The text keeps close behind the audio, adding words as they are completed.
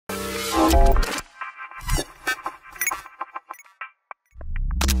বাইবেলে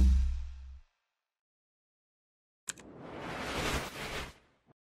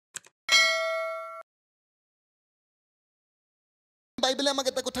আমাক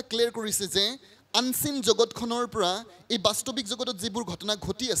এটা কথা ক্লিয়াৰ কৰিছে যে আনসিন জগতখনৰ পৰা এই বাস্তৱিক জগতত যিবোৰ ঘটনা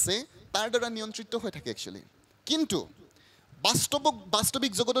ঘটি আছে তাৰ দ্বাৰা নিয়ন্ত্ৰিত হৈ থাকে একচুৱেলি কিন্তু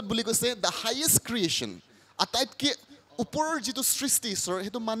বাস্তৱিক জগতত বুলি কৈছে দ্য হাইয়েষ্ট ক্ৰিয়েশ্যন আটাইতকৈ ওপৰৰ যিটো সৃষ্টি ঈশ্বৰ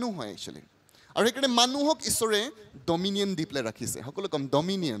সেইটো মানুহ হয় একচুৱেলি আৰু সেইকাৰণে মানুহক ঈশ্বৰে ডমিনিয়ন দি পেলাই ৰাখিছে সকলো কম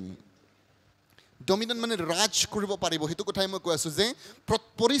ডমিনিয়ন মানে ৰাজ কৰিব পাৰিব সেইটো কথাই মই কৈ আছোঁ যে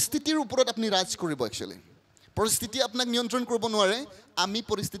পৰিস্থিতিৰ ওপৰত আপুনি ৰাজ কৰিব একচুৱেলি পৰিস্থিতি আপোনাক নিয়ন্ত্ৰণ কৰিব নোৱাৰে আমি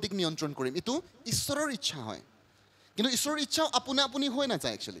পৰিস্থিতিক নিয়ন্ত্ৰণ কৰিম এইটো ঈশ্বৰৰ ইচ্ছা হয় কিন্তু ঈশ্বৰৰ ইচ্ছা আপুনি হৈ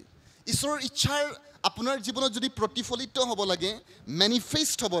নাযায় একচুৱেলি ঈশ্বৰৰ ইচ্ছাৰ আপোনাৰ জীৱনত যদি প্ৰতিফলিত হ'ব লাগে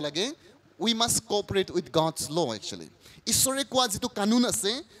মেনিফেষ্ট হ'ব লাগে উই মাষ্ট কোঅপাৰেট উইথ গডছ ল একচুৱেলি ঈশ্বৰে কোৱা যিটো কানুন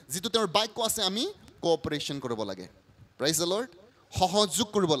আছে যিটো তেওঁৰ বাক্য আছে আমি কোঅপাৰেশ্যন কৰিব লাগে প্ৰাইজ দ্য লৰ্ড সহযোগ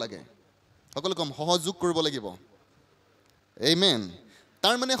কৰিব লাগে সকলো কম সহযোগ কৰিব লাগিব আমেন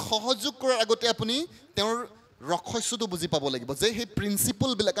তাৰ মানে সহযোগ কৰাৰ আগতে আপুনি তেওঁৰ ৰহস্যটো বুজি পাব লাগিব যে সেই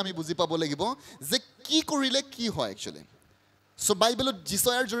প্ৰিন্সিপলবিলাক আমি বুজি পাব লাগিব যে কি কৰিলে কি হয় একচুৱেলি সো বাইবেলত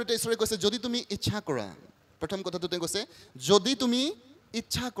যিছয়াৰ জৰিয়তে ঈশ্বৰে কৈছে যদি তুমি ইচ্ছা কৰা প্ৰথম কথাটো তেওঁ কৈছে যদি তুমি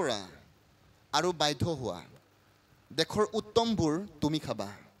ইচ্ছা কৰা আৰু বাধ্য হোৱা দেশৰ উত্তমবোৰ তুমি খাবা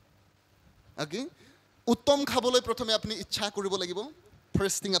অ'কে উত্তম খাবলৈ প্ৰথমে আপুনি ইচ্ছা কৰিব লাগিব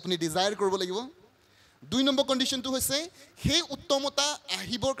ফাৰ্ষ্ট থিং আপুনি ডিজায়াৰ কৰিব লাগিব 2 নম্বৰ কণ্ডিশ্যনটো হৈছে সেই উত্তমতা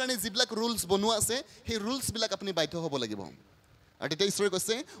আহিবৰ কাৰণে যিবিলাক ৰুলছ বনোৱা আছে সেই ৰুলছবিলাক আপুনি বাধ্য হ'ব লাগিব আৰু তেতিয়া ঈশ্বৰে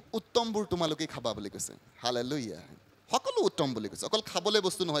কৈছে উত্তমবোৰ তোমালোকে খাবা বুলি কৈছে হালেলুয়া সকলো উত্তম বুলি কৈছে অকল খাবলৈ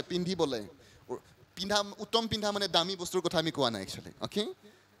বস্তু নহয় পিন্ধিবলৈ উত্তম পিন্ধা মানে দামী বস্তুৰ কথা আমি কোৱা নাই একচুৱেলি অ'কে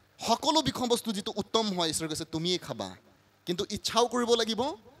সকলো বিষয়বস্তু যিটো উত্তম হয় ঈশ্বৰে কৈছে তুমিয়ে খাবা কিন্তু ইচ্ছাও কৰিব লাগিব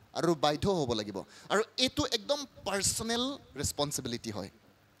আৰু বাধ্য হ'ব লাগিব আৰু এইটো একদম পাৰ্চনেল ৰেছপন্সিবিলিটি হয়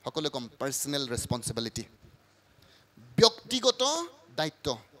সকলো কম পাৰ্চনেল ৰেছপন্সিবিলিটি ব্যক্তিগত দায়িত্ব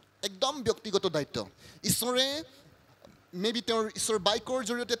একদম ব্যক্তিগত দায়িত্ব ঈশ্বৰে মেবি তেওঁৰ ঈশ্বৰ বাক্যৰ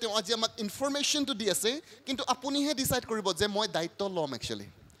জৰিয়তে তেওঁ আজি আমাক ইনফৰমেশ্যনটো দি আছে কিন্তু আপুনিহে ডিচাইড কৰিব যে মই দায়িত্ব ল'ম একচুৱেলি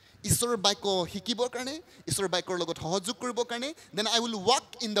ঈশ্বৰৰ বাক্য শিকিবৰ কাৰণে ঈশ্বৰৰ বাক্যৰ লগত সহযোগ কৰিবৰ কাৰণে then I will walk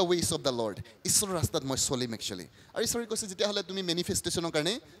in the ways of the lord ঈশ্বৰৰ ৰাস্তাত মই চলিম একচুৱেলি আৰু ঈশ্বৰে কৈছে যেতিয়াহ'লে তুমি মেনিফেষ্টেশ্যনৰ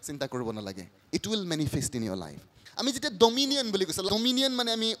কাৰণে চিন্তা কৰিব নালাগে it will manifest in your life আমি যেতিয়া ডমিনিয়ন বুলি কৈছোঁ ডমিনিয়ন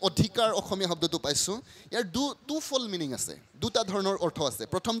মানে আমি অধিকাৰ অসমীয়া শব্দটো পাইছোঁ ইয়াৰ টু ফল মিনিং আছে দুটা ধৰণৰ অৰ্থ আছে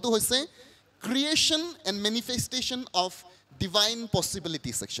প্ৰথমটো হৈছে creation and manifestation of divine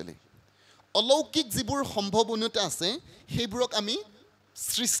পচিবিলিটিছ actually অলৌকিক যিবোৰ সম্ভাৱনীয়তা আছে সেইবোৰক আমি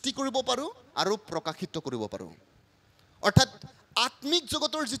সৃষ্টি কৰিব পাৰোঁ আৰু প্ৰকাশিত কৰিব পাৰোঁ অৰ্থাৎ আত্মিক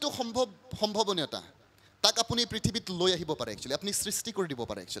জগতৰ যিটো সম্ভাৱনীয়তা তাক আপুনি পৃথিৱীত লৈ আহিব পাৰে একচুৱেলি আপুনি সৃষ্টি কৰি দিব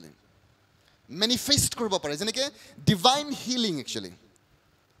পাৰে একচুৱেলি মেনিফেষ্ট কৰিব পাৰে যেনেকৈ ডিভাইন হিলিং একচুৱেলি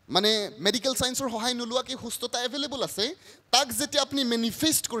মানে মেডিকেল চায়েন্সৰ সহায় নোলোৱাকৈ সুস্থতা এভেইলেবল আছে তাক যেতিয়া আপুনি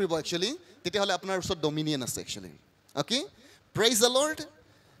মেনিফেষ্ট কৰিব একচুৱেলি তেতিয়াহ'লে আপোনাৰ ওচৰত ডমিনিয়ন আছে actually okay praise the lord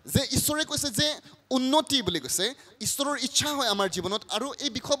যে ঈশ্বৰে কৈছে যে উন্নতি বুলি কৈছে ঈশ্বৰৰ ইচ্ছা হয় আমাৰ জীৱনত আৰু এই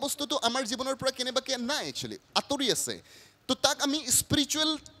বিষয়বস্তুটো আমাৰ জীৱনৰ পৰা কেনেবাকৈ নাই একচুৱেলি আঁতৰি আছে তো তাক আমি স্পিৰিচুৱেল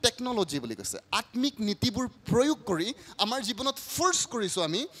টেকন'লজি বুলি কৈছে আত্মিক নীতিবোৰ প্ৰয়োগ কৰি আমাৰ জীৱনত ফ'ৰ্চ কৰিছোঁ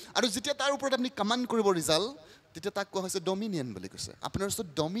আমি আৰু যেতিয়া তাৰ ওপৰত আপুনি কমাণ্ড কৰিব ৰিজাল্ট তেতিয়া তাক কোৱা হৈছে ডমিনিয়ন বুলি কৈছে আপোনাৰ ওচৰত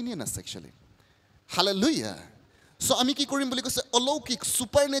ডমিনিয়ন আছে একচুৱেলি হালেলুয়া চ' আমি কি কৰিম বুলি কৈছে অলৌকিক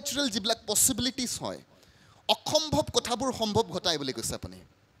ছুপাৰ নেচাৰেল যিবিলাক পচিবিলিটিছ হয় অসম্ভৱ কথাবোৰ সম্ভৱ ঘটাই বুলি কৈছে আপুনি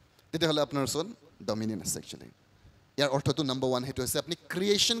তেতিয়াহ'লে আপোনাৰ ওচৰত ডমিনিয়ন আছে একচুৱেলি ইয়াৰ অৰ্থটো নম্বৰ 1 সেইটো হৈছে আপুনি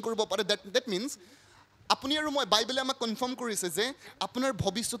ক্ৰিয়েশ্যন কৰিব পাৰে ডেট মিনছ আপুনি আৰু মই বাইবেলে আমাক কনফাৰ্ম কৰিছে যে আপোনাৰ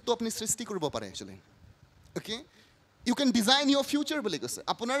ভৱিষ্যতটো আপুনি সৃষ্টি কৰিব পাৰে একচুৱেলি অ'কে ইউ কেন ডিজাইন ইয়ৰ ফিউচাৰ বুলি কৈছে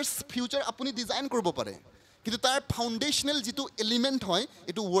আপোনাৰ ফিউচাৰ আপুনি ডিজাইন কৰিব পাৰে কিন্তু তাৰ ফাউণ্ডেশ্যনেল যিটো এলিমেণ্ট হয়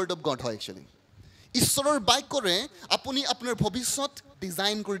এইটো ৱৰ্ড অফ গড হয় একচুৱেলি ঈশ্বৰৰ বাক্যৰে আপুনি আপোনাৰ ভৱিষ্যত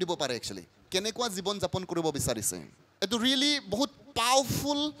ডিজাইন কৰি দিব পাৰে একচুৱেলি কেনেকুৱা জীৱন যাপন কৰিব বিচাৰিছে এইটো ৰিয়েলি বহুত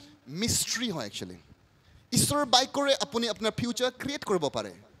পাৱাৰফুল মিষ্ট্ৰি হয় একচুৱেলি ঈশ্বৰৰ বাক্যৰে আপুনি আপোনাৰ ফিউচাৰ ক্ৰিয়েট কৰিব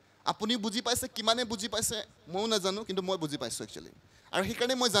পাৰে আপুনি বুজি পাইছে কিমানে বুজি পাইছে ময়ো নাজানো কিন্তু মই বুজি পাইছোঁ একচুৱেলি আৰু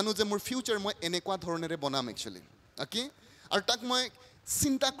সেইকাৰণে মই জানো যে মোৰ ফিউচাৰ মই এনেকুৱা ধৰণেৰে বনাম একচুৱেলি অ'কে আৰু তাক মই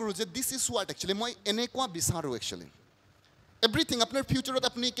চিন্তা কৰোঁ যে দিছ ইজ হোৱাট একচুৱেলি মই এনেকুৱা বিচাৰোঁ একচুৱেলি এভৰিথিং আপোনাৰ ফিউচাৰত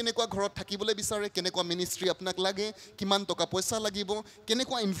আপুনি কেনেকুৱা ঘৰত থাকিবলৈ বিচাৰে কেনেকুৱা মিনিষ্ট্ৰি আপোনাক লাগে কিমান টকা পইচা লাগিব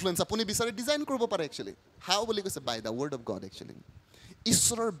কেনেকুৱা ইনফ্লুৱেঞ্চ আপুনি বিচাৰে ডিজাইন কৰিব পাৰে একচুৱেলি হাউ বুলি কৈছে বাই the word of god actually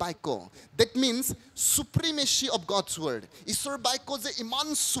ঈশ্বৰৰ বাক্য that means সুপ্ৰিমেচি of God's word ঈশ্বৰৰ বাক্য যে ইমান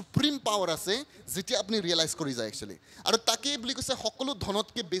সুপ্ৰিম পাৱাৰ আছে যেতিয়া আপুনি ৰিয়েলাইজ কৰি যায় একচুৱেলি আৰু তাকেই বুলি কৈছে সকলো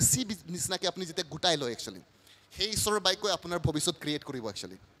ধনতকৈ বেছি নিচিনাকৈ আপুনি যেতিয়া গোটাই লয় একচুৱেলি সেই ঈশ্বৰৰ বাক্যই আপোনাৰ ভৱিষ্যত ক্ৰিয়েট কৰিব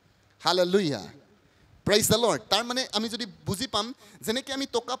actually Hallelujah. Praise the Lord. তাৰ মানে আমি যদি বুজি পাম যেনেকৈ আমি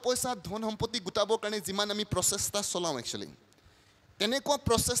টকা পইচা ধন সম্পত্তি গোটাবৰ কাৰণে যিমান আমি প্ৰচেষ্টা চলাওঁ একচুৱেলি তেনেকুৱা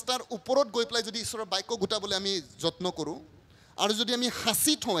প্ৰচেষ্টাৰ ওপৰত গৈ পেলাই যদি ঈশ্বৰৰ বাক্য গোটাবলৈ আমি যত্ন কৰোঁ আৰু যদি আমি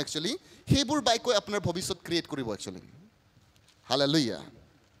সাঁচি থওঁ একচুৱেলি সেইবোৰ বাক্যই আপোনাৰ ভৱিষ্যত ক্ৰিয়েট কৰিব একচুৱেলি Hallelujah.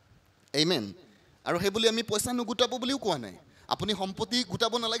 Amen. আৰু সেই বুলি আমি পইচা নুগুটাব বুলিও কোৱা নাই আপুনি সম্পত্তি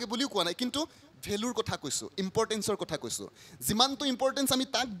গোটাব নালাগে বুলিও কোৱা নাই কিন্তু ভেলুৰ কথা কৈছোঁ ইম্পৰ্টেঞ্চৰ কথা কৈছোঁ যিমানটো ইম্পৰ্টেঞ্চ আমি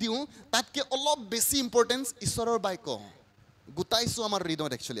তাক দিওঁ তাতকৈ অলপ বেছি ইম্পৰ্টেঞ্চ ঈশ্বৰৰ বাক্য গোটাইছোঁ আমাৰ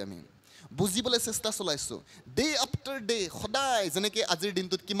হৃদয়ত একচুৱেলি আমি বুজিবলৈ চেষ্টা চলাইছোঁ ডে আফটাৰ ডে সদায় যেনেকৈ আজিৰ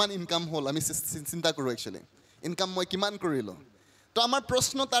দিনটোত কিমান ইনকাম হ'ল আমি চিন্তা কৰোঁ একচুৱেলি ইনকাম মই কিমান কৰিলোঁ তো আমাৰ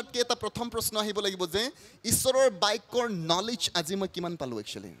প্ৰশ্ন তাতকৈ এটা প্ৰথম প্ৰশ্ন আহিব লাগিব যে ঈশ্বৰৰ বাক্যৰ নলেজ আজি মই কিমান পালোঁ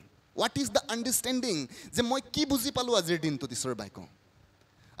actually What is the understanding? যে মই কি বুজি পালোঁ আজিৰ দিনটোত ঈশ্বৰৰ বাক্য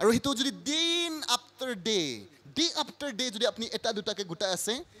আৰু সেইটো যদি দিন আফটাৰ ডে যদি আপুনি এটা দুটাকৈ গোটাই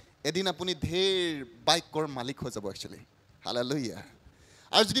আছে এদিন আপুনি ঢেৰ বাক্যৰ মালিক হৈ যাব একচুৱেলি Hallelujah.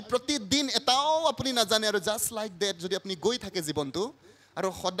 আৰু যদি প্ৰতিদিন এটাও আপুনি নাজানে আৰু জাষ্ট লাইক ডেট যদি আপুনি গৈ থাকে জীৱনটো আৰু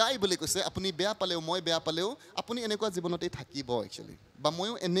সদায় বুলি কৈছে আপুনি বেয়া পালেও মই বেয়া পালেও আপুনি এনেকুৱা জীৱনতেই থাকিব একচুৱেলি বা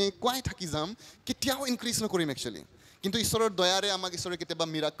ময়ো এনেকুৱাই থাকি যাম কেতিয়াও ইনক্ৰিজ নকৰিম একচুৱেলি কিন্তু ঈশ্বৰৰ দয়াৰে আমাক ঈশ্বৰে কেতিয়াবা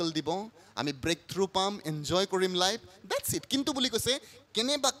মিৰাকল দিব আমি ব্ৰেক থ্ৰু পাম এনজয় কৰিম লাইফ দ্যাটছ ইট কিন্তু বুলি কৈছে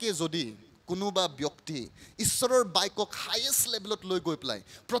কেনেবাকৈ যদি কোনোবা ব্যক্তি ঈশ্বৰৰ বাক্যক হায়েষ্ট লেভেলত লৈ গৈ পেলাই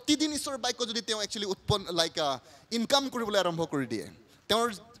প্ৰতিদিন ঈশ্বৰৰ বাক্য যদি তেওঁ একচুৱেলি ইনকাম কৰিবলৈ আৰম্ভ কৰি দিয়ে তেওঁৰ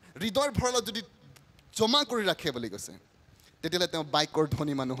হৃদয়ৰ ভঁৰালত যদি জমা কৰি ৰাখে বুলি কৈছে তেতিয়াহ'লে তেওঁ বাক্যৰ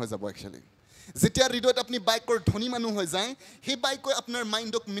ধনী মানুহ হৈ যাব একচুৱেলি যেতিয়া হৃদয়ত আপুনি বাক্যৰ ধনী মানুহ হৈ যায় সেই বাক্যই আপোনাৰ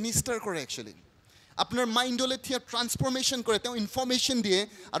মাইণ্ডক মিনিষ্টাৰ কৰে একচুৱেলি আপোনাৰ মাইণ্ডলৈ থিয়া ট্ৰান্সফৰ্মেশ্যন কৰে তেওঁ ইনফৰ্মেশ্যন দিয়ে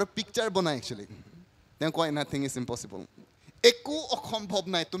আৰু পিকচাৰ বনায় একচুৱেলি তেওঁ কয় নাথিং ইজ ইম্পচিবল একো অসম্ভৱ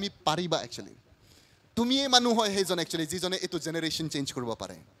নাই তুমি পাৰিবা একচুৱেলি তুমিয়ে মানুহ হয় সেইজন একচুৱেলি যিজনে এইটো জেনেৰেশ্যন চেঞ্জ কৰিব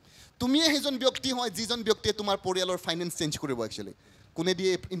পাৰে তুমিয়ে সেইজন ব্যক্তি হয় যিজন ব্যক্তিয়ে তোমাৰ পৰিয়ালৰ ফাইনেন্স চেঞ্জ কৰিব একচুৱেলি কোনে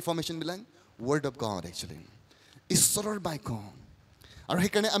দিয়ে ইনফৰ্মেশ্যনবিলাক ৱৰ্ড অফ গড একচুৱেলি ঈশ্বৰৰ বাক্য আৰু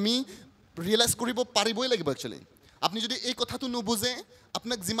সেইকাৰণে আমি ৰিয়েলাইজ কৰিব পাৰিবই লাগিব একচুৱেলি আপুনি যদি এই কথাটো নুবুজে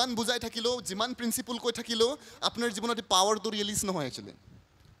আপোনাক যিমান বুজাই থাকিলেও যিমান প্ৰিন্সিপল কৈ থাকিলেও আপোনাৰ জীৱনত পাৱাৰটো ৰিয়েলিজ নহয় একচুৱেলি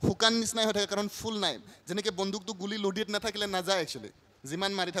শুকান নিচিনাই হৈ থাকে কাৰণ ফুল নাই যেনেকৈ বন্দুকটো গুলি লোডেড নাথাকিলে নাযায় একচুৱেলি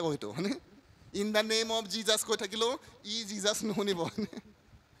যিমান মাৰি থাকোঁ সেইটো হয়নে in the name of Jesus কৈ থাকিলেও জিজাছ নুশুনিব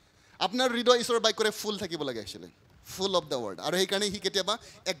আপোনাৰ হৃদয় ঈশ্বৰৰ বাক্যৰে ফুল থাকিব লাগে actually full of the word আৰু সেইকাৰণে সি কেতিয়াবা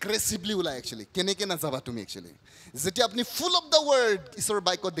এগ্ৰেছিভলি ওলায় একচুৱেলি কেনেকৈ নাযাবা তুমি একচুৱেলি যেতিয়া আপুনি ফুল অফ দ্য ৱৰ্ড ঈশ্বৰৰ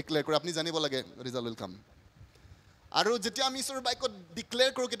বাক্যত ডিক্লেয়াৰ কৰে আপুনি জানিব লাগে ৰিজাল্ট উইল কাম আৰু যেতিয়া আমি ঈশ্বৰৰ বাক্যত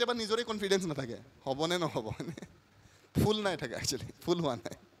ডিক্লেয়াৰ কৰোঁ কেতিয়াবা নিজৰে কনফিডেঞ্চ নাথাকে হ'বনে নহ'ব ফুল নাই থাকে একচুৱেলি ফুল হোৱা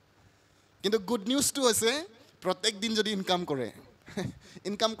নাই কিন্তু গুড নিউজটো হৈছে প্ৰত্যেক দিন যদি ইনকাম কৰে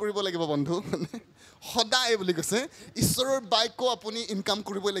ইনকাম কৰিব লাগিব বন্ধু সদায় বুলি কৈছে ঈশ্বৰৰ বাক্য আপুনি ইনকাম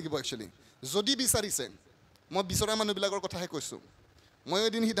কৰিবই লাগিব একচুৱেলি যদি বিচাৰিছে মই বিচৰা মানুহবিলাকৰ কথাহে কৈছোঁ মই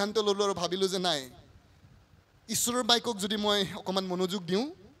এদিন সিদ্ধান্ত ল'লোঁ আৰু ভাবিলোঁ যে নাই ঈশ্বৰৰ বাক্যক যদি মই অকণমান মনোযোগ দিওঁ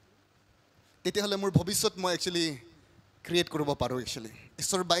তেতিয়াহ'লে মোৰ ভৱিষ্যত মই একচুৱেলি ক্ৰিয়েট কৰিব পাৰোঁ একচুৱেলি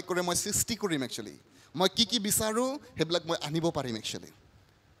ঈশ্বৰৰ বাক্যৰে মই সৃষ্টি কৰিম একচুৱেলি মই কি বিচাৰোঁ সেইবিলাক মই আনিব পাৰিম একচুৱেলি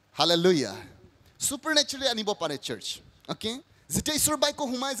Hallelujah. Supernaturally আনিব পাৰে চাৰ্চ অ'কে যেতিয়া ঈশ্বৰৰ বাক্য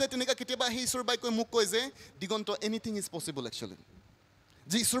সোমাই যায় তেনেকুৱা কেতিয়াবা সেই ঈশ্বৰৰ বাক্যই মোক কয় যে দিগন্ত এনিথিং ইজ পচিবল একচুৱেলি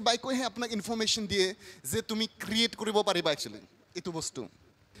যে ঈশ্বৰৰ বাক্যইহে আপোনাক ইনফৰ্মেশ্যন দিয়ে যে তুমি ক্ৰিয়েট কৰিব পাৰিবা একচুৱেলি এইটো বস্তু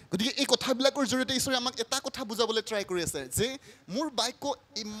গতিকে এই কথাবিলাকৰ জৰিয়তে ঈশ্বৰে আমাক এটা কথা বুজাবলৈ ট্ৰাই কৰি আছে যে মোৰ বাক্য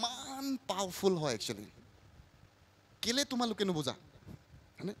ইমান পাৱাৰফুল হয় একচুৱেলি কেলে তোমালোকে নুবুজা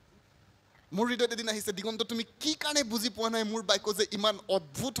হয়নে মোৰ হৃদয়ত এদিন আহিছে দিগন্ত তুমি কি কাৰণে বুজি পোৱা নাই মোৰ বাক্য যে ইমান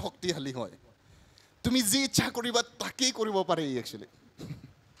অদ্ভুত শক্তিশালী হয় তুমি যি ইচ্ছা কৰিবা তাকেই কৰিব পাৰে একচুৱেলি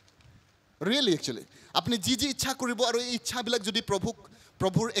ৰিয়েলি একচুৱেলি আপুনি যি ইচ্ছা কৰিব আৰু এই ইচ্ছাবিলাক যদি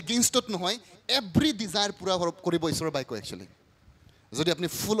প্ৰভুৰ এগেইনষ্টত নহয় এভৰি ডিজায়াৰ পূৰা কৰিব ঈশ্বৰৰ বাক্য একচুৱেলি যদি আপুনি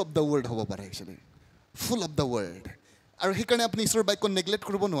ফুল অফ দ্য ৱৰ্ল্ড হ'ব পাৰে actually full of the world আৰু সেইকাৰণে আপুনি ঈশ্বৰৰ বাক্য নেগলেক্ট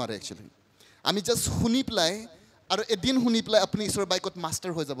কৰিব নোৱাৰে একচুৱেলি আমি জাষ্ট শুনি পেলাই আৰু এদিন শুনি পেলাই আপুনি ঈশ্বৰৰ বাক্যত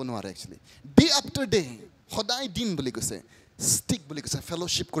মাষ্টাৰ হৈ যাব নোৱাৰে একচুৱেলি ডে আফটাৰ ডে সদায় দিন বুলি কৈছে ষ্টিক বুলি কৈছে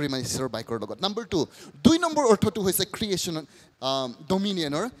ফেলোশ্বিপ কৰি মানে ঈশ্বৰৰ বাক্যৰ লগত নম্বৰ 2 2 নম্বৰ অৰ্থটো হৈছে ক্ৰিয়েশ্যন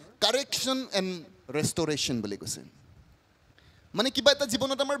ডমিনিয়নৰ কাৰেকশ্যন এণ্ড ৰেষ্টৰেশ্যন বুলি কৈছে মানে কিবা এটা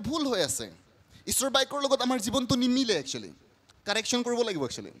জীৱনত আমাৰ ভুল হৈ আছে ঈশ্বৰৰ বাক্যৰ লগত আমাৰ জীৱনটো নিমিলে একচুৱেলি কাৰেকশ্যন কৰিব লাগিব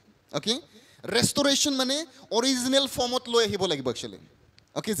একচুৱেলি অ'কে ৰেষ্টৰেশ্যন মানে অৰিজিনেল ফৰ্মত লৈ আহিব লাগিব একচুৱেলি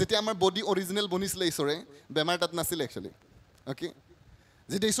অ'কে যেতিয়া আমাৰ বডি অৰিজিনেল বনিছিলে ঈশ্বৰে বেমাৰ তাত নাছিলে একচুৱেলি অ'কে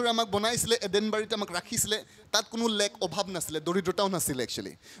যেতিয়া ঈশ্বৰে আমাক বনাইছিলে এডেনবাৰীত আমাক ৰাখিছিলে তাত কোনো লেক অভাৱ নাছিলে দৰিদ্ৰতাও নাছিলে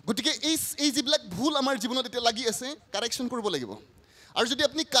একচুৱেলি গতিকে এই যিবিলাক ভুল আমাৰ জীৱনত এতিয়া লাগি আছে কাৰেকশ্যন কৰিব লাগিব আৰু যদি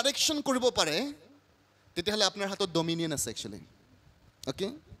আপুনি কাৰেকশ্যন কৰিব পাৰে তেতিয়াহ'লে আপোনাৰ হাতত ডমিনিয়ন আছে একচুৱেলি অ'কে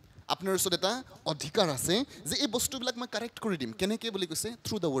আপোনাৰ ওচৰত এটা অধিকাৰ আছে যে এই বস্তুবিলাক মই কাৰেক্ট কৰি দিম কেনেকৈ বুলি কৈছে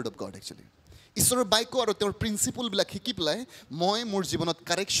through the word of god actually ঈশ্বৰৰ বাক্য আৰু তেওঁৰ প্ৰিন্সিপলবিলাক শিকি পেলাই মই মোৰ জীৱনত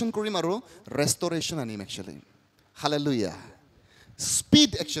কাৰেকশ্যন কৰিম আৰু ৰেষ্টৰেশ্যন আনিম একচুৱেলি হালেলুয়া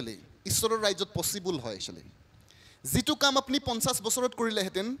স্পীড একচুৱেলি ঈশ্বৰৰ ৰাজ্যত পচিবল হয় একচুৱেলি যিটো কাম আপুনি 50 বছৰত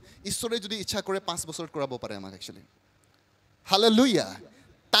কৰিলেহেঁতেন ঈশ্বৰে যদি ইচ্ছা কৰে 5 বছৰত কৰাব পাৰে আমাক একচুৱেলি হালেলুয়া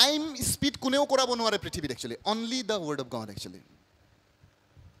টাইম স্পীড কোনেও কৰাব নোৱাৰে পৃথিৱীত actually only the word of god actually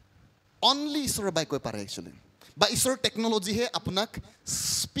only ঈশ্বৰৰ বাক্যই পাৰে একচুৱেলি বা ঈশ্বৰৰ টেকন'লজিহে আপোনাক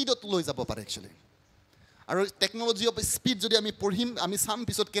স্পীডত লৈ যাব পাৰে একচুৱেলি আৰু টেকন'লজি অফ স্পীড যদি আমি পঢ়িম আমি চাম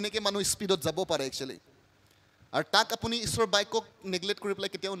পিছত কেনেকৈ মানুহ স্পীডত যাব পাৰে একচুৱেলি আৰু তাক আপুনি ঈশ্বৰৰ বাক্যক নেগলেক্ট কৰি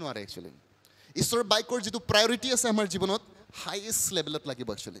পেলাই কেতিয়াও নোৱাৰে একচুৱেলি ঈশ্বৰৰ বাক্যৰ যিটো প্ৰায়ৰিটি আছে আমাৰ জীৱনত হাইয়েষ্ট লেভেলত লাগিব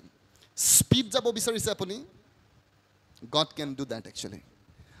একচুৱেলি স্পীড যাব বিচাৰিছে আপুনি god can do that actually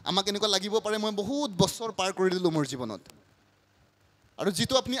আমাক এনেকুৱা লাগিব পাৰে মই বহুত বছৰ পাৰ কৰি দিলোঁ মোৰ জীৱনত আৰু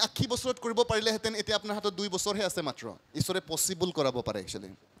যিটো আপুনি 80 বছৰত কৰিব পাৰিলেহেঁতেন এতিয়া আপোনাৰ হাতত 2 বছৰহে আছে মাত্ৰ ঈশ্বৰে পচিবল কৰাব পাৰে একচুৱেলি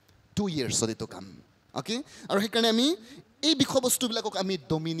 2 yearsত এইটো কাম অ'কে আৰু সেইকাৰণে আমি এই বিষয়বস্তুবিলাকক আমি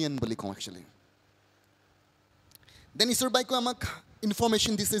ডমিনিয়ন বুলি কওঁ একচুৱেলি দেন ঈশ্বৰ বাক্য আমাক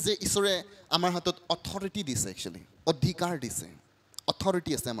ইনফৰ্মেশ্যন দিছে যে ঈশ্বৰে আমাৰ হাতত অথৰিটি দিছে একচুৱেলি অধিকাৰ দিছে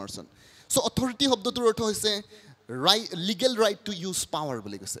অথৰিটি আছে আমাৰ ওচৰত চ' অথৰিটি শব্দটোৰ অৰ্থ হৈছে legal right to use power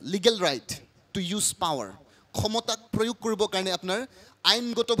বুলি কৈছে legal right to use power ক্ষমতাক প্ৰয়োগ কৰিবৰ কাৰণে আপোনাৰ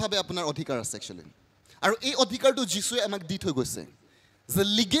আইনগতভাৱে আপোনাৰ অধিকাৰ আছে একচুৱেলি আৰু এই অধিকাৰটো যীশুৱে আমাক দি থৈ গৈছে যে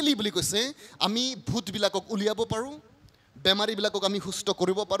লিগেলি বুলি কৈছে আমি ভূতবিলাকক উলিয়াব পাৰোঁ বেমাৰীবিলাকক আমি সুস্থ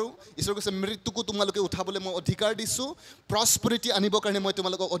কৰিব পাৰোঁ ঈশ্বৰ কৈছে মৃত্যুকো তোমালোকে উঠাবলৈ মই অধিকাৰ দিছোঁ প্ৰস্পেৰিটি আনিবৰ কাৰণে মই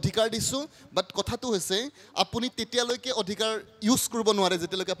তোমালোকক অধিকাৰ দিছোঁ বাট কথাটো হৈছে আপুনি তেতিয়ালৈকে অধিকাৰ ইউজ কৰিব নোৱাৰে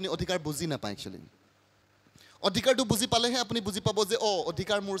যেতিয়ালৈকে আপুনি অধিকাৰ বুজি নাপায় একচুৱেলি অধিকাৰটো বুজি পালেহে আপুনি বুজি পাব যে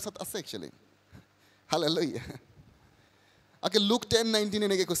অধিকাৰ মোৰ ওচৰত আছে একচুৱেলি হালেলুয়া অ'কে লুক 10:19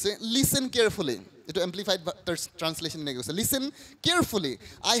 এনেকৈ কৈছে লিচন কেয়াৰফুলি এইটো এম্প্লিফাইড ট্ৰান্সলেশ্যন এনেকৈ কৈছে listen carefully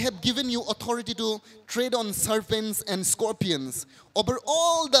I have given U authority two trade on চাৰ্পেণ্টছ and Scorpions over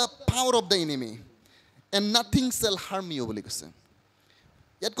all the power of the anime and nothing shell harm U বুলি কৈছে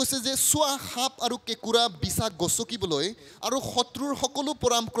ইয়াত কৈছে যে চোৱা সাপ আৰু কেঁকুৰা বিছা গচকিবলৈ আৰু শত্ৰুৰ সকলো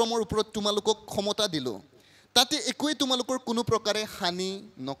পৰাক্ৰমৰ ওপৰত তোমালোকক ক্ষমতা দিলোঁ তাতে একোৱেই তোমালোকৰ কোনো প্ৰকাৰে হানি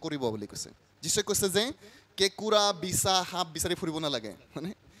নকৰিব বুলি কৈছে যীশুৱে কৈছে যে কেঁকুৰা বিছা সাপ বিচাৰি ফুৰিব নালাগে মানে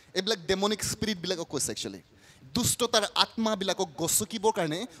এইবিলাক ডেমনিক স্পিৰিটবিলাকক কৈছে একচুৱেলি দুষ্টতাৰ আত্মাবিলাকক গচকিবৰ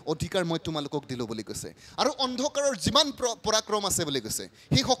কাৰণে অধিকাৰ মই তোমালোকক দিলোঁ বুলি কৈছে আৰু অন্ধকাৰৰ যিমান পৰাক্ৰম আছে বুলি কৈছে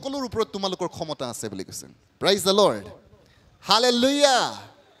সেই সকলোৰ ওপৰত তোমালোকৰ ক্ষমতা আছে বুলি কৈছে প্ৰাইজ দ্য লৰ্ড হালেলুয়া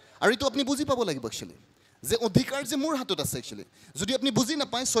আৰু এইটো আপুনি বুজি পাব লাগিব একচুৱেলি যে অধিকাৰ যে মোৰ হাতত আছে একচুৱেলি যদি আপুনি বুজি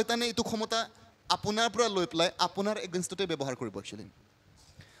নাপায় শয়তানে এইটো ক্ষমতা আপোনাৰ পৰা লৈ পেলাই আপোনাৰ এগেইনষ্টতে ব্যৱহাৰ কৰিব একচুৱেলি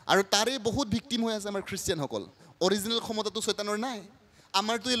আৰু তাৰে বহুত ভিক্টিম হৈ আছে আমাৰ খ্ৰীষ্টিয়ানসকল অৰিজিনেল ক্ষমতাটো শয়তানৰ নাই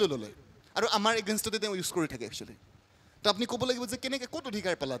আমাৰটোৱে লৈ ল'লে আৰু আমাৰ এগেইনষ্টতে তেওঁ ইউজ কৰি থাকে একচুৱেলি তো আপুনি ক'ব লাগিব যে কেনেকৈ ক'ত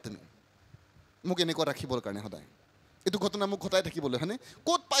অধিকাৰ পালা তুমি মোক এনেকুৱা ৰাখিবৰ কাৰণে সদায় এইটো ঘটনা মোক ঘটাই থাকিবলৈ হয়নে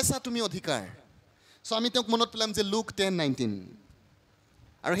ক'ত পাইছা তুমি অধিকাৰ চ' আমি তেওঁক মনত পেলাম যে লুক 10:19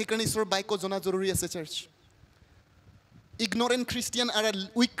 আৰু সেইকাৰণে ঈশ্বৰৰ বাক্য জনা জৰুৰী আছে চাৰ্চ ইগনৰেণ্ট খ্ৰীষ্টিয়ান আৰু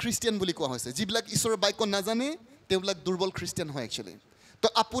উইক খ্ৰীষ্টিয়ান বুলি কোৱা হৈছে যিবিলাক ঈশ্বৰৰ বাক্য নাজানে তেওঁবিলাক দুৰ্বল খ্ৰীষ্টিয়ান হয় একচুৱেলি তো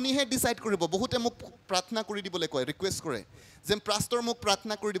আপুনিহে ডিচাইড কৰিব বহুতে মোক প্ৰাৰ্থনা কৰি দিবলৈ কয় ৰিকুৱেষ্ট কৰে যে পাষ্টৰ মোক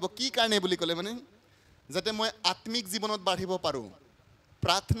প্ৰাৰ্থনা কৰি দিব কি কাৰণে বুলি ক'লে মানে যাতে মই আত্মিক জীৱনত বাঢ়িব পাৰোঁ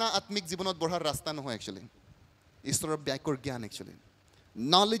প্ৰাৰ্থনা আত্মিক জীৱনত বঢ়াৰ ৰাস্তা নহয় একচুৱেলি ঈশ্বৰৰ বাক্যৰ জ্ঞান actually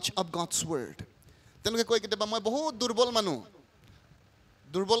knowledge of God's word তেওঁলোকে কয় কেতিয়াবা মই বহুত দুৰ্বল মানুহ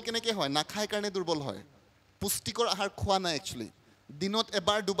দুৰ্বল কেনেকৈ হয় নাখায় কাৰণে দুৰ্বল হয় পুষ্টিকৰ আহাৰ খোৱা নাই একচুৱেলি দিনত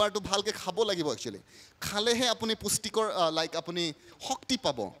এবাৰ দুবাৰটো ভালকৈ খাব লাগিব একচুৱেলি খালেহে আপুনি পুষ্টিকৰ লাইক আপুনি শক্তি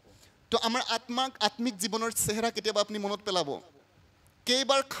পাব তো আমাৰ আত্মিক জীৱনৰ চেহেৰা কেতিয়াবা আপুনি মনত পেলাব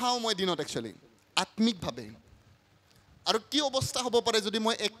কেইবাৰ খাওঁ মই দিনত একচুৱেলি আত্মিকভাৱে আৰু কি অৱস্থা হ'ব পাৰে যদি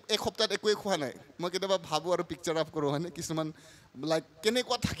মই এক সপ্তাহত একোৱেই খোৱা নাই মই কেতিয়াবা ভাবোঁ আৰু পিকচাৰ আপ কৰোঁ হয়নে কিছুমান লাইক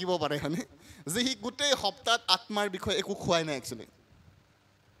কেনেকুৱা থাকিব পাৰে হয়নে যে সি গোটেই সপ্তাহত আত্মাৰ বিষয়ে একো খোৱাই নাই একচুৱেলি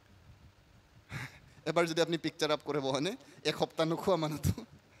এবাৰ যদি আপুনি পিকচাৰ আপ কৰিব হয়নে এক সপ্তাহ নোখোৱা মানুহটো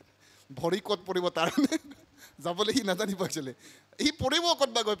ভৰি ক'ত পৰিব তাৰ যাবলৈ সি নাজানিব একচুৱেলি সি পৰিব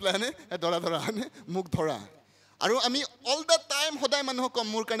ক'তবা গৈ পেলাই হয়নে ধৰা হয়নে মোক ধৰা আৰু আমি অল দ্য টাইম সদায় মানুহক কম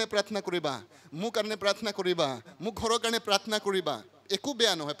মোৰ কাৰণে প্ৰাৰ্থনা কৰিবা মোৰ কাৰণে প্ৰাৰ্থনা কৰিবা মোক ঘৰৰ কাৰণে প্ৰাৰ্থনা কৰিবা একো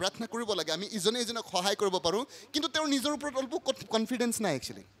বেয়া নহয় প্ৰাৰ্থনা কৰিব লাগে আমি ইজনে ইজনক সহায় কৰিব পাৰোঁ কিন্তু তেওঁৰ নিজৰ ওপৰত অলপ কনফিডেঞ্চ নাই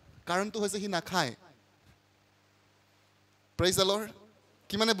একচুৱেলি কাৰণটো হৈছে সি নাখায় প্ৰেইজ দ্য লৰ্ড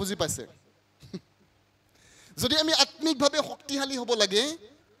কিমানে বুজি পাইছে যদি আমি আত্মিকভাৱে শক্তিশালী হ'ব লাগে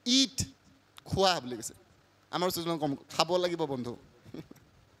ইট খোৱা বুলি কৈছে আমাৰ ওচৰত কম খাব লাগিব বন্ধু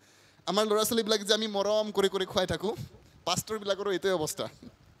আমাৰ ল'ৰা ছোৱালীবিলাক যে আমি মৰম কৰি কৰি খুৱাই থাকোঁ পাষ্টৰবিলাকৰো এইটোৱে অৱস্থা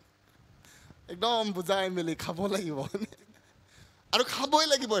একদম বুজাই মেলি খাব লাগিব আৰু খাবই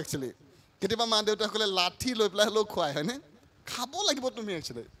লাগিব একচুৱেলি কেতিয়াবা মা দেউতাসকলে লাঠি লৈ পেলাই হ'লেও খুৱাই হয়নে খাব লাগিব তুমি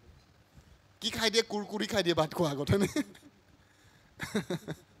একচুৱেলি কি খাই দিয়ে কুৰকুৰি খাই দিয়ে ভাত খোৱা আগত হয়নে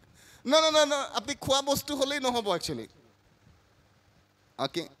ন আপুনি খোৱা বস্তু হ'লেই নহ'ব একচুৱেলি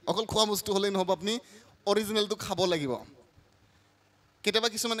অ'কে অকল খোৱা বস্তু হ'লেই নহ'ব আপুনি অৰিজিনেলটো খাব লাগিব কেতিয়াবা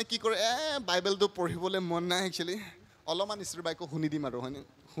কিছুমানে কি কৰে বাইবেলটো পঢ়িবলৈ মন নাই একচুৱেলি অলপমান ঈশ্বৰৰ বাক্য শুনি দিম আৰু হয়নে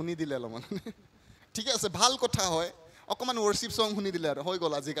শুনি দিলে অলপমান ঠিকে আছে ভাল কথা হয় অকণমান ৱৰ্শ্বিপ ছং শুনি দিলে আৰু হৈ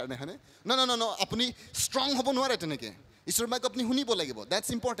গ'ল আজিৰ কাৰণে হয়নে ন আপুনি ষ্ট্ৰং হ'ব নোৱাৰে তেনেকৈ ঈশ্বৰৰ বাক্য আপুনি শুনিব লাগিব ডেটছ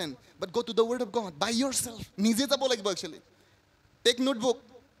ইম্পৰ্টেণ্ট বাট গ' to the word of god bye your self নিজে যাব লাগিব একচুৱেলি টেক নোটবুক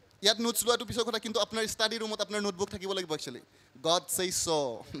ইয়াত নোটছ লোৱাটো পিছৰ কথা কিন্তু আপোনাৰ ষ্টাডি ৰুমত আপোনাৰ নোটবুক থাকিব লাগিব একচুৱেলি গড ছেইজ ছ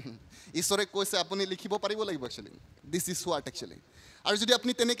ঈশ্বৰে কৈছে আপুনি লিখিব পাৰিব লাগিব actually this is what actually আৰু যদি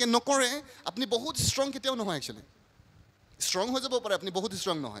আপুনি তেনেকৈ নকৰে আপুনি বহুত ষ্ট্ৰং কেতিয়াও নহয় একচুৱেলি ষ্ট্ৰং হৈ যাব পাৰে আপুনি বহুত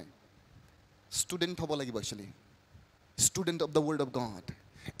ষ্ট্ৰং নহয় ষ্টুডেণ্ট হ'ব লাগিব actually student of the word of god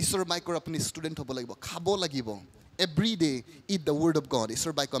ঈশ্বৰৰ বাক্যৰ আপুনি ষ্টুডেণ্ট হ'ব লাগিব খাব লাগিব every day it the word of god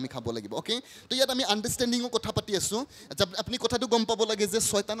ঈশ্বৰৰ বাক্য আমি খাব লাগিব অ'কে তো ইয়াত আমি আণ্ডাৰষ্টেণ্ডিঙৰ কথা পাতি আছোঁ আপুনি কথাটো গম পাব লাগে যে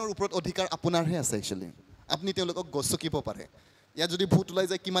শয়তানৰ ওপৰত অধিকাৰ আপোনাৰহে আছে একচুৱেলি আপুনি তেওঁলোকক গছকিব পাৰে ইয়াত যদি ভূত ওলাই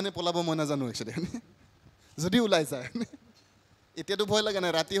যায় কিমানে পলাব মই নাজানো একচুৱেলি যদি ওলাই যায় এতিয়াতো ভয় লাগে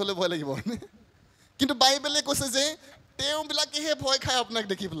নাই ৰাতি হ'লে ভয় লাগিব কিন্তু বাইবেলে কৈছে যে তেওঁবিলাকেহে ভয় খায় আপোনাক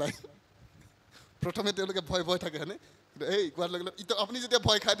দেখি পেলাই প্ৰথমে তেওঁলোকে ভয় থাকে হয়নে কিন্তু এই কোৱাৰ লগে লগে আপুনি যেতিয়া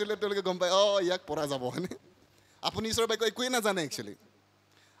ভয় খাই দিলে তেওঁলোকে গম পায় ইয়াক পৰা যাব হয়নে আপুনি ঈশ্বৰৰ বাক্য একোৱেই নাজানে একচুৱেলি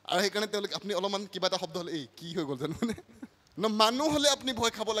আৰু সেইকাৰণে তেওঁলোকে আপুনি অলপমান কিবা এটা শব্দ হ'লে কি হৈ গ'ল জানো মানে মানুহ হ'লে আপুনি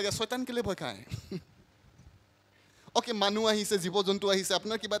ভয় খাব লাগে শয়তান কেলে ভয় খায় অ'কে মানুহ আহিছে জীৱ জন্তু আহিছে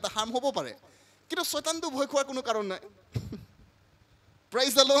আপোনাৰ কিবা এটা হাৰ্ম হ'ব পাৰে কিন্তু শয়তানটো ভয় খোৱাৰ কোনো কাৰণ নাই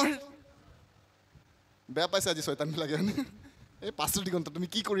প্ৰাইজ দ্য লৰ্ড বেয়া পাইছে আজি শয়তানবিলাকে এই পাষ্টাৰ দিগন্ত তুমি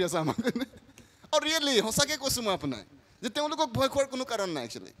কি কৰি আছা আমাক ৰিয়েলি সঁচাকৈ কৈছোঁ মই আপোনাক যে তেওঁলোকক ভয় খোৱাৰ কোনো কাৰণ নাই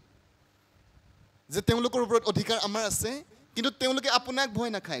একচুৱেলি যে তেওঁলোকৰ ওপৰত অধিকাৰ আমাৰ আছে কিন্তু তেওঁলোকে আপোনাক ভয়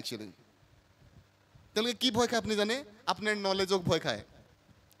নাখায় একচুৱেলি তেওঁলোকে কি ভয় খায় আপুনি জানে আপোনাৰ নলেজক ভয় খায়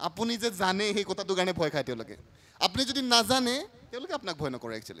আপুনি যে জানে সেই কথাটোৰ কাৰণে ভয় খায় তেওঁলোকে আপুনি যদি নাজানে তেওঁলোকে আপোনাক ভয়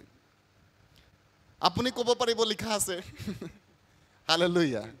নকৰে একচুৱেলি আপুনি ক'ব পাৰিব লিখা আছে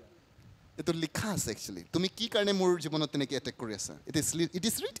হালেলুয়া এইটো লিখা আছে একচুৱেলি তুমি কি কাৰণে মোৰ জীৱনত তেনেকৈ এটেক কৰি আছা it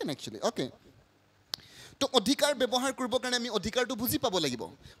is written actually okay তো অধিকাৰ ব্যৱহাৰ কৰিবৰ কাৰণে আমি অধিকাৰটো বুজি পাব লাগিব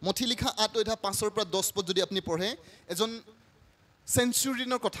মঠি লিখা 8:5-10 পদ যদি আপুনি পঢ়ে এজন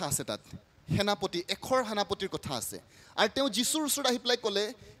চেঞ্চুৰিয়নৰ কথা আছে তাত সেনাপতি এশৰ সেনাপতিৰ কথা আছে আৰু তেওঁ যীশুৰ ওচৰত আহি পেলাই ক'লে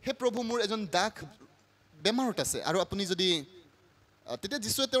হে প্ৰভু মোৰ এজন দাস বেমাৰত আছে আৰু আপুনি যদি তেতিয়া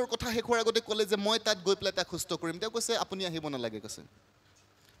যীশুৱে তেওঁৰ কথা শেষ হোৱাৰ আগতে ক'লে যে মই তাত গৈ পেলাই তাক সুস্থ কৰিম তেওঁ কৈছে আপুনি আহিব নালাগে কৈছে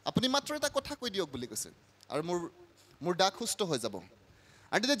আপুনি মাত্ৰ এটা কথা কৈ দিয়ক বুলি কৈছে আৰু মোৰ দাস সুস্থ হৈ যাব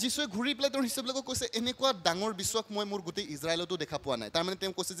আৰু তেতিয়া যীশুৱে ঘূৰি পেলাই তেওঁৰ শিষ্যবিলাকক কৈছে এনেকুৱা ডাঙৰ বিশ্বাস মই মোৰ গোটেই ইজৰাইলতো দেখা পোৱা নাই তাৰমানে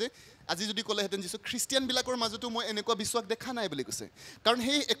তেওঁ কৈছে যে আজি যদি ক'লেহেঁতেন যীশু খ্ৰীষ্টিয়ানবিলাকৰ মাজতো মই এনেকুৱা বিশ্বাস দেখা নাই বুলি কৈছে কাৰণ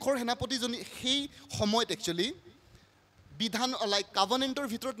সেই এশৰ সেনাপতিজনী সেই সময়ত একচুৱেলি বিধান লাইক কাভানেণ্টৰ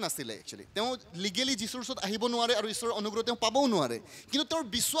ভিতৰত নাছিলে একচুৱেলি তেওঁ লিগেলি যীশুৰ ওচৰত আহিব নোৱাৰে আৰু ঈশ্বৰৰ অনুগ্ৰহ তেওঁ পাবও নোৱাৰে কিন্তু তেওঁৰ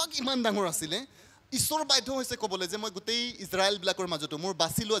বিশ্বাস ইমান ডাঙৰ আছিলে ঈশ্বৰ বাধ্য হৈছে ক'বলৈ যে মই গোটেই ইজৰাইলবিলাকৰ মাজতো মোৰ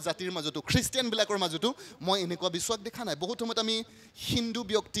বাছি লোৱা জাতিৰ মাজতো খ্ৰীষ্টিয়ানবিলাকৰ মাজতো মই এনেকুৱা বিশ্বাস দেখা নাই বহুত সময়ত আমি হিন্দু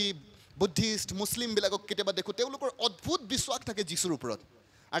ব্যক্তি বুদ্ধিষ্ট মুছলিমবিলাকক কেতিয়াবা দেখোঁ তেওঁলোকৰ অদ্ভুত বিশ্বাস থাকে যীশুৰ ওপৰত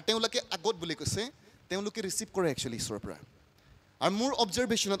আৰু তেওঁলোকে আগত বুলি কৈছে তেওঁলোকে ৰিচিভ কৰে একচুৱেলি ঈশ্বৰৰ পৰা আৰু মোৰ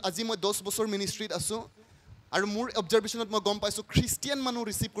অবজাৰ্ভেশ্যনত আজি মই 10 বছৰ মিনিষ্ট্ৰীত আছোঁ আৰু মোৰ অবজাৰ্ভেশ্যনত মই গম পাইছোঁ খ্ৰীষ্টিয়ান মানুহ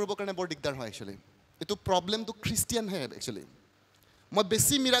ৰিচিভ কৰিবৰ কাৰণে বৰ দিগদাৰ হয় একচুৱেলি এইটো প্ৰব্লেমটো খ্ৰীষ্টিয়ানহে একচুৱেলি মই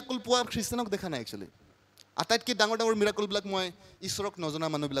বেছি মিৰাকুল পোৱা খ্ৰীষ্টিয়ানক দেখা নাই একচুৱেলি আটাইতকৈ ডাঙৰ মিৰাকুলবিলাক মই ঈশ্বৰক নজনা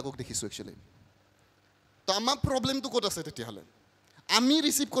মানুহবিলাকক দেখিছোঁ একচুৱেলি তো আমাৰ প্ৰব্লেমটো ক'ত আছে তেতিয়াহ'লে আমি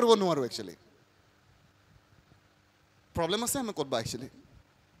ৰিচিভ কৰিব নোৱাৰোঁ একচুৱেলি প্ৰব্লেম আছে আমাৰ ক'ত বা actually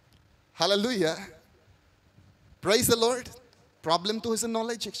hallelujah praise the lord প্ৰব্লেমটো হৈছে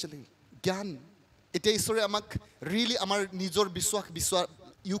নলেজ একচুৱেলি জ্ঞান এতিয়া ঈশ্বৰে আমাক ৰিয়েলি আমাৰ নিজৰ বিশ্বাস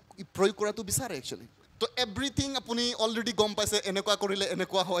প্ৰয়োগ কৰাটো বিচাৰে একচুৱেলি তো এভৰিথিং আপুনি অলৰেডি গম পাইছে এনেকুৱা কৰিলে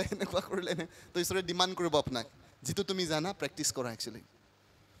এনেকুৱা হয় এনেকুৱা কৰিলে তো ঈশ্বৰে ডিমাণ্ড কৰিব আপোনাক যিটো তুমি জানা প্ৰেক্টিছ কৰা একচুৱেলি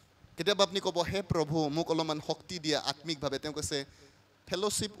কেতিয়াবা আপুনি ক'ব হে প্ৰভু মোক অলপমান শক্তি দিয়া আত্মিকভাৱে তেওঁ কৈছে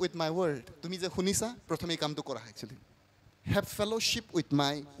ফেলোশ্বিপ উইথ মাই ৱৰ্ড তুমি যে শুনিছা প্ৰথমে এই কামটো কৰা actually have fellowship with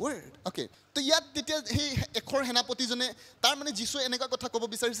my word okay তো ইয়াত তেতিয়া সেই এশৰ সেনাপতিজনে তাৰ মানে যীশুৱে এনেকুৱা কথা ক'ব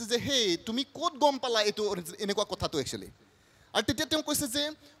বিচাৰিছে যে হেই তুমি ক'ত গম পালা এইটো এনেকুৱা কথাটো একচুৱেলি আৰু তেতিয়া তেওঁ কৈছে যে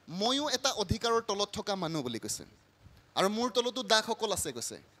ময়ো এটা অধিকাৰৰ তলত থকা মানুহ বুলি কৈছে আৰু মোৰ তলতো দাসসকল আছে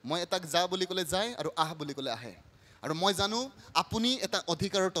কৈছে মই এটাক যা বুলি ক'লে যায় আৰু আহ বুলি ক'লে আহে আৰু মই জানো আপুনি এটা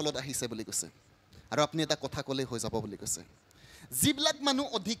অধিকাৰৰ তলত আহিছে বুলি কৈছে আৰু আপুনি এটা কথা ক'লেই হৈ যাব বুলি কৈছে যিবিলাক মানুহ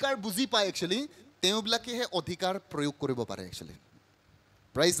অধিকাৰ বুজি পায় একচুৱেলি তেওঁবিলাকেহে অধিকাৰ প্ৰয়োগ কৰিব পাৰে actually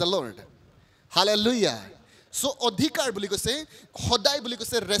prize the lord hallelujah so অধিকাৰ বুলি কৈছে সদায় বুলি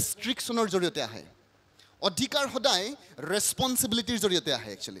কৈছে ৰেষ্ট্ৰিকশ্যনৰ জৰিয়তে আহে অধিকাৰ সদায় ৰেছপন্সিবিলিটিৰ জৰিয়তে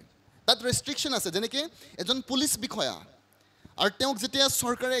আহে একচুৱেলি তাত ৰেষ্ট্ৰিকশ্যন আছে যেনেকৈ এজন পুলিচ বিষয়া আৰু তেওঁক যেতিয়া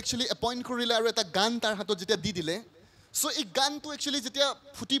চৰকাৰে একচুৱেলি এপইণ্ট কৰিলে আৰু এটা গান তাৰ হাতত যেতিয়া দি দিলে সো এই গানটো একচুৱেলি যেতিয়া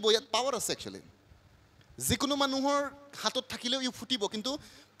ফুটিব ইয়াত পাৱাৰ আছে একচুৱেলি যিকোনো মানুহৰ হাতত থাকিলেও ই ফুটিব কিন্তু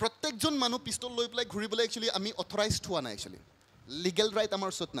প্ৰত্যেকজন মানুহ পিষ্টল লৈ পেলাই ঘূৰিবলৈ একচুৱেলি আমি অথৰাইজড হোৱা নাই একচুৱেলি লিগেল ৰাইট আমাৰ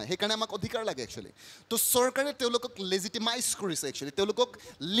ওচৰত নাই সেইকাৰণে আমাক অধিকাৰ লাগে একচুৱেলি তো চৰকাৰে তেওঁলোকক লেজিটিমাইজ কৰিছে একচুৱেলি তেওঁলোকক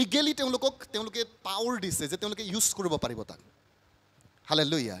লিগেলি তেওঁলোকে পাৱাৰ দিছে যে তেওঁলোকে ইউজ কৰিব পাৰিব তাক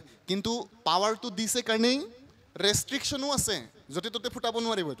হালেলুয়া কিন্তু পাৱাৰটো দিছে কাৰণেই ৰেষ্ট্ৰিকশ্যনো আছে য'তে ত'তে ফুটাব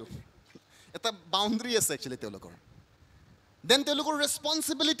নোৱাৰিব এইটো এটা বাউণ্ডৰী আছে একচুৱেলি তেওঁলোকৰ দেন তেওঁলোকৰ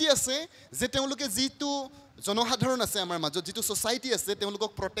ৰেছপন্সিবিলিটি আছে যে তেওঁলোকে যিটো জনসাধাৰণ আছে আমাৰ মাজত যিটো ছ'চাইটি আছে তেওঁলোকক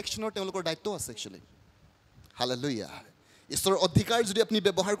প্ৰটেকশ্যনৰ তেওঁলোকৰ দায়িত্ব আছে একচুৱেলি হালেলুয়া ঈশ্বৰৰ অধিকাৰ যদি আপুনি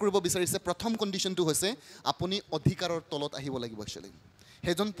ব্যৱহাৰ কৰিব বিচাৰিছে প্ৰথম কণ্ডিশ্যনটো হৈছে আপুনি অধিকাৰৰ তলত আহিব লাগিব একচুৱেলি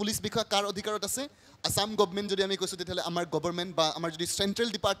সেইজন পুলিচ বিষয়া কাৰ অধিকাৰত আছে আসাম গভৰ্ণমেণ্ট যদি আমি কৈছোঁ তেতিয়াহ'লে আমাৰ গভৰ্ণমেণ্ট বা আমাৰ যদি চেণ্ট্ৰেল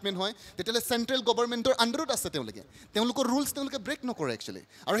ডিপাৰ্টমেণ্ট হয় তেতিয়াহ'লে চেণ্ট্ৰেল গভৰ্ণমেণ্টৰ আণ্ডাৰত আছে তেওঁলোকৰ ৰুলছ তেওঁলোকে ব্ৰেক নকৰে একচুৱেলি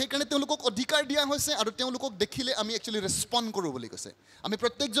আৰু সেইকাৰণে তেওঁলোকক অধিকাৰ দিয়া হৈছে আৰু তেওঁলোকক দেখিলে আমি একচুৱেলি ৰেছপণ্ড কৰোঁ বুলি কৈছে আমি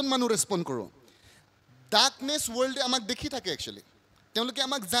প্ৰত্যেকজন মানুহ ৰেছপণ্ড কৰোঁ ডাৰ্কনেছ ৱৰ্ল্ডে আমাক দেখি থাকে একচুৱেলি তেওঁলোকে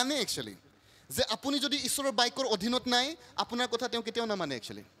আমাক জানে একচুৱেলি যে আপুনি যদি ঈশ্বৰৰ বাইকৰ অধীনত নাই আপোনাৰ কথা তেওঁ কেতিয়াও নামানে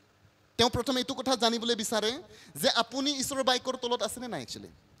একচুৱেলি তেওঁ প্ৰথমে এইটো কথা জানিবলৈ বিচাৰে যে আপুনি ঈশ্বৰৰ বাইকৰ তলত আছেনে নাই একচুৱেলি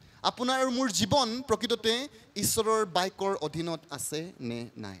আপোনাৰ আৰু মোৰ জীৱন প্ৰকৃততে ঈশ্বৰৰ বাইকৰ অধীনত আছে নে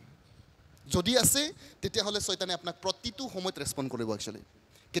নাই যদি আছে তেতিয়াহ'লে শয়তানে আপোনাক প্ৰতিটো সময়ত ৰেছপণ্ড কৰিব একচুৱেলি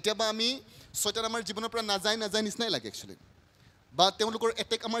কেতিয়াবা আমি শয়তান আমাৰ জীৱনৰ পৰা নাযায় নিচিনাই লাগে একচুৱেলি বা তেওঁলোকৰ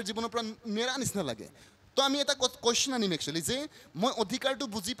এটেক আমাৰ জীৱনৰ পৰা নেৰা নিচিনা লাগে তো আমি এটা কুৱেশ্যন আনিম একচুৱেলি যে মই অধিকাৰটো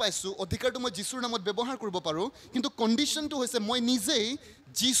বুজি পাইছোঁ অধিকাৰটো মই যীশুৰ নামত ব্যৱহাৰ কৰিব পাৰোঁ কিন্তু কণ্ডিশ্যনটো হৈছে মই নিজেই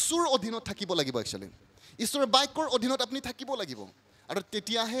যীশুৰ অধীনত থাকিব লাগিব একচুৱেলি ঈশ্বৰৰ বাইকৰ অধীনত আপুনি থাকিব লাগিব আৰু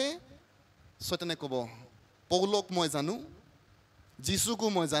তেতিয়াহে শয়তানে ক'ব পৌলক মই জানো যীশুকো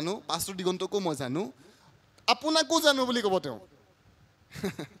মই জানো পাষ্টাৰ দিগন্তকো মই জানো আপোনাকো জানো বুলি ক'ব তেওঁ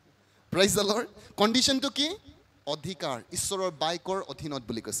প্ৰাইজ দ্য লৰ্ড কণ্ডিশ্যনটো কি অধিকাৰ ঈশ্বৰৰ বাইকৰ অধীনত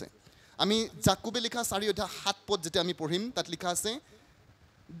বুলি কৈছে আমি জাকুবে লিখা 4:7 যেতিয়া আমি পঢ়িম তাত লিখা আছে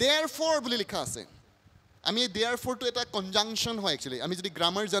দেয়াৰফৰ বুলি লিখা আছে আমি এই দেয়াৰফৰটো এটা কনজাংশ্যন হয় একচুৱেলি আমি যদি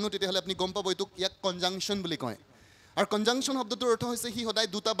গ্ৰামাৰ জানো তেতিয়াহ'লে আপুনি গম পাব এইটোক ইয়াক কনজাংশ্যন বুলি কয় আৰু কনজাংশ্যন শব্দটোৰ অৰ্থ হৈছে সি সদায়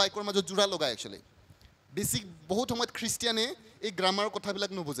দুটা বাইকৰ মাজত জোৰা লগায় একচুৱেলি বহুত সময়ত খ্ৰীষ্টিয়ানে এই গ্ৰামাৰৰ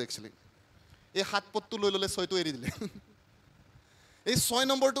কথাবিলাক নুবুজে একচুৱেলি এই 7 লৈ ল'লে 6টো এৰি দিলে এই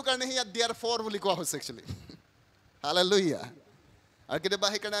 6 নম্বৰটোৰ কাৰণে ইয়াত দেয়াৰফৰ বুলি কোৱা হৈছে একচুৱেলি হালেলুয়া আৰু কেতিয়াবা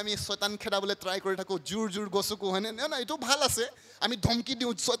সেইকাৰণে আমি শয়তান খেদাবলৈ ট্ৰাই কৰি থাকোঁ জোৰ গছকো হয়নে না এইটো ভাল আছে আমি ধমকি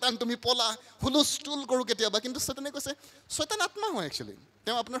দিওঁ শয়তান তুমি পলা হুলস্থুল কৰোঁ কেতিয়াবা কিন্তু শয়তানে কৈছে শয়তান আত্মা হয় একচুৱেলি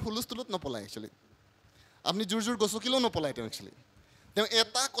তেওঁ আপোনাৰ হুলস্থুলত নপলায় একচুৱেলি আপুনি জোৰ গছকিলেও নপলায় তেওঁ একচুৱেলি তেওঁ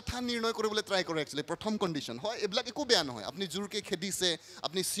এটা কথা নিৰ্ণয় কৰিবলৈ ট্ৰাই কৰে একচুৱেলি প্ৰথম কণ্ডিশ্যন হয় এইবিলাক একো বেয়া নহয় আপুনি জোৰকৈ খেদিছে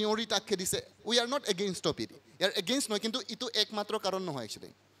আপুনি চিঞৰি তাক খেদিছে we are not against of it year against নহয় কিন্তু এইটো একমাত্ৰ কাৰণ নহয়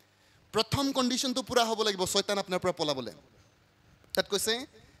একচুৱেলি প্ৰথম কণ্ডিশ্যনটো পূৰা হ'ব লাগিব শয়তান আপোনাৰ পৰা পলাবলৈ তাত কৈছে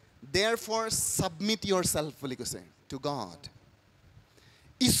দেয়াৰফৰ ছাবমিট ইয়ৰ চেল্ফ বুলি কৈছে টু গড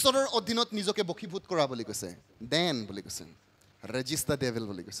ঈশ্বৰৰ অধীনত নিজকে বশীভূত কৰা বুলি কৈছে দেন বুলি কৈছে ৰেজিষ্ট দ্য ডেভিল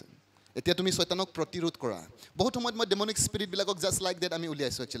বুলি কৈছে এতিয়া তুমি শয়তানক প্ৰতিৰোধ কৰা বহুত সময়ত মই ডেমনিক স্পিৰিটবিলাকক জাষ্ট লাইক ডেট আমি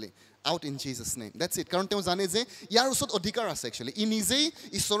উলিয়াইছোঁ actually out in Jesus name that's it কাৰণ তেওঁ জানে যে ইয়াৰ ওচৰত অধিকাৰ আছে একচুৱেলি ই নিজেই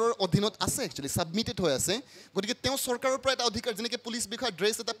ঈশ্বৰৰ অধীনত আছে একচুৱেলি ছাবমিটেড হৈ আছে গতিকে তেওঁ চৰকাৰৰ পৰা এটা অধিকাৰ যেনেকৈ পুলিচ বিষয়া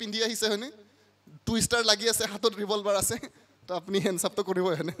ড্ৰেছ এটা পিন্ধি আহিছে হয়নে 2 ষ্টাৰ লাগি আছে হাতত ৰিভলভাৰ আছে তো আপুনি হেণ্ডচাপটো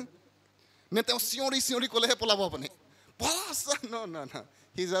কৰিবই হয়নে নে তেওঁ চিঞৰি ক'লেহে পলাব আপুনি পলাছা ন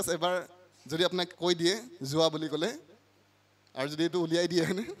সি জাষ্ট এবাৰ যদি আপোনাক কৈ দিয়ে যোৱা বুলি ক'লে আৰু যদি এইটো উলিয়াই দিয়ে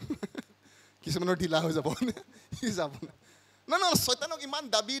হয়নে কিছুমানৰ ঢিলা হৈ যাব সি যাব না শয়তানক ইমান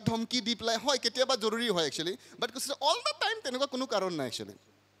দাবী ধমকি দি পেলাই হয় কেতিয়াবা জৰুৰী হয় একচুৱেলি বাট কৈছে অল দ্য টাইম তেনেকুৱা কোনো কাৰণ নাই actually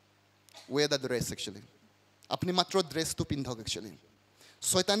way the dress actually আপুনি মাত্ৰ ড্ৰেছটো পিন্ধক একচুৱেলি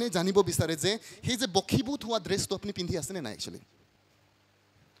শয়তানে জানিব বিচাৰে যে সেই যে বশীভূত হোৱা ড্ৰেছটো আপুনি পিন্ধি আছেনে নাই একচুৱেলি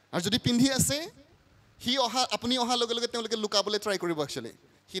আৰু যদি পিন্ধি আছে আপুনি অহাৰ লগে লগে তেওঁলোকে লুকাবলৈ ট্ৰাই কৰিব একচুৱেলি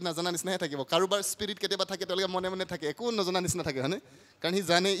সি নাজানা নিচিনাহে থাকিব কাৰোবাৰ স্পিৰিট কেতিয়াবা থাকে তেওঁলোকে মনে থাকে একো নজনা নিচিনা থাকে হয়নে কাৰণ সি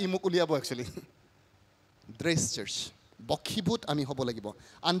জানে ই মোক উলিয়াব একচুৱেলি ড্ৰেছ চাৰ্চ বশীভূত আমি হ'ব লাগিব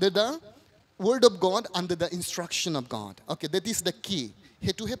under the word of god under the instruction of god okay that is the কি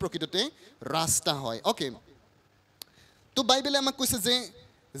সেইটোহে প্ৰকৃততে ৰাস্তা হয় অ'কে তো বাইবেলে আমাক কৈছে যে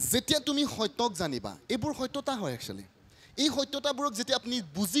যেতিয়া তুমি সত্যক জানিবা এইবোৰ সত্যতা হয় একচুৱেলি এই সত্যতাবোৰক যেতিয়া আপুনি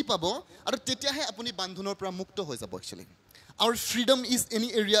বুজি পাব আৰু তেতিয়াহে আপুনি বান্ধোনৰ পৰা মুক্ত হৈ যাব actually Our freedom is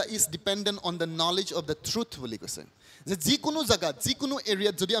any area is dependent on the knowledge of the truth বুলি কৈছে যে যিকোনো জায়গাত যিকোনো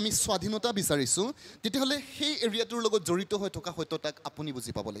এৰিয়াত যদি আমি স্বাধীনতা বিচাৰিছো তেতিয়াহলে সেই এৰিয়াটোৰ লগত জড়িত হৈ থকা সত্যতাক আপুনি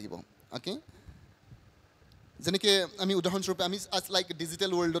বুজি পাব লাগিব ওকে যেনেকৈ আমি উদাহৰণস্বৰূপে আমি লাইক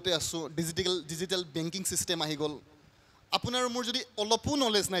ডিজিটেল ৱৰ্ল্ডতে আছো ডিজিটেল বেংকিং সিস্টেম আহি গ'ল আপোনাৰ মোৰ যদি অলপো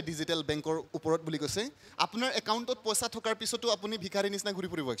নলেজ নাই ডিজিটেল বেংকৰ ওপৰত বুলি কৈছে আপোনাৰ একাউণ্টত পইচা থকাৰ পিছতো আপুনি ভিখাৰী নিচিনা ঘূৰি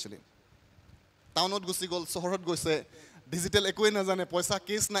ফুৰিব একচুৱেলি টাউনত গুচি গ'ল চহৰত গৈছে ডিজিটেল একোৱে নাজানে পইচা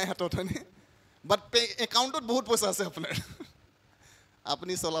কেছ নাই হাতত হয়নে বাট একাউণ্টত বহুত পইচা আছে আপোনাৰ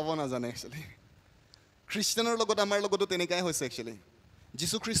আপুনি চলাব নাজানে একচুৱেলি খ্ৰীষ্টানৰ লগত আমাৰ লগতো তেনেকাই হৈছে একচুৱেলি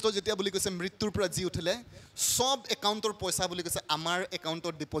যীশু খ্ৰীষ্ট যেতিয়া বুলি কৈছে মৃত্যুৰ পৰা জি উঠিলে সব একাউণ্টৰ পইচা বুলি কৈছে আমাৰ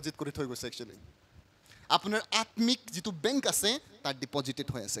একাউণ্টত ডিপজিট কৰি থৈ গৈছে একচুৱেলি আপোনাৰ আত্মিক যিটো বেংক আছে তাত ডিপজিটেড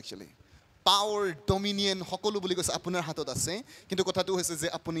হৈ আছে একচুৱেলি পাৱাৰ ডমিনিয়ন সকলো বুলি কৈছে আপোনাৰ হাতত আছে কিন্তু কথাটো হৈছে যে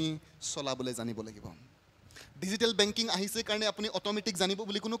আপুনি চলাবলৈ জানিব লাগিব ডিজিটেল বেংকিং আহিছে কাৰণে আপুনি অটোমেটিক জানিব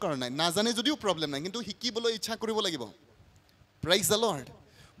বুলি কোনো কাৰণ নাই নাজানে যদিও প্ৰবলেম নাই কিন্তু শিকিবলৈ ইচ্ছা কৰিব লাগিব প্ৰেইজ দ্য লৰ্ড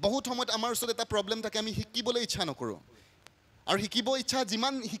বহুত সময়ত আমাৰ ওচৰত এটা প্ৰবলেম থাকে আমি শিকিবলৈ ইচ্ছা নকৰোঁ আৰু শিকিব ইচ্ছা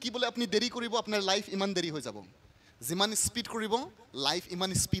যিমান শিকিবলৈ আপুনি দেৰি কৰিব আপোনাৰ লাইফ ইমান দেৰি হৈ যাব যিমান স্পীড কৰিব লাইফ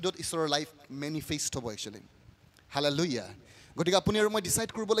ইমান স্পীডত ঈশ্বৰৰ লাইফ মেনিফেষ্ট হ'ব একচুৱেলি হালেলুয়া গতিকে আপুনি আৰু মই ডিচাইড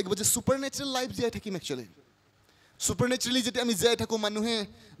কৰিব লাগিব যে ছুপাৰনেচাৰেল লাইফ জীয়াই থাকিম একচুৱেলি ছুপাৰনেচাৰেলি যেতিয়া আমি জীয়াই থাকোঁ মানুহে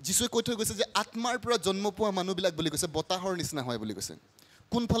যীশুৱে কৈ থৈ গৈছে যে আত্মাৰ পৰা জন্ম পোৱা মানুহবিলাক বুলি কৈছে বতাহৰ নিচিনা হয় বুলি কৈছে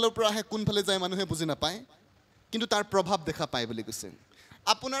কোনফালৰ পৰা আহে কোনফালে যায় মানুহে বুজি নাপায় কিন্তু তাৰ প্ৰভাৱ দেখা পায় বুলি কৈছে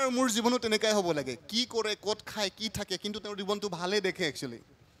আপোনাৰ মোৰ জীৱনো তেনেকাই হ'ব লাগে কি কৰে ক'ত খায় কি থাকে কিন্তু তেওঁৰ জীৱনটো ভালে দেখে একচুৱেলি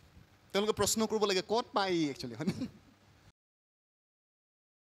তেওঁলোকে প্ৰশ্ন কৰিব লাগে ক'ত পায় একচুৱেলি হয়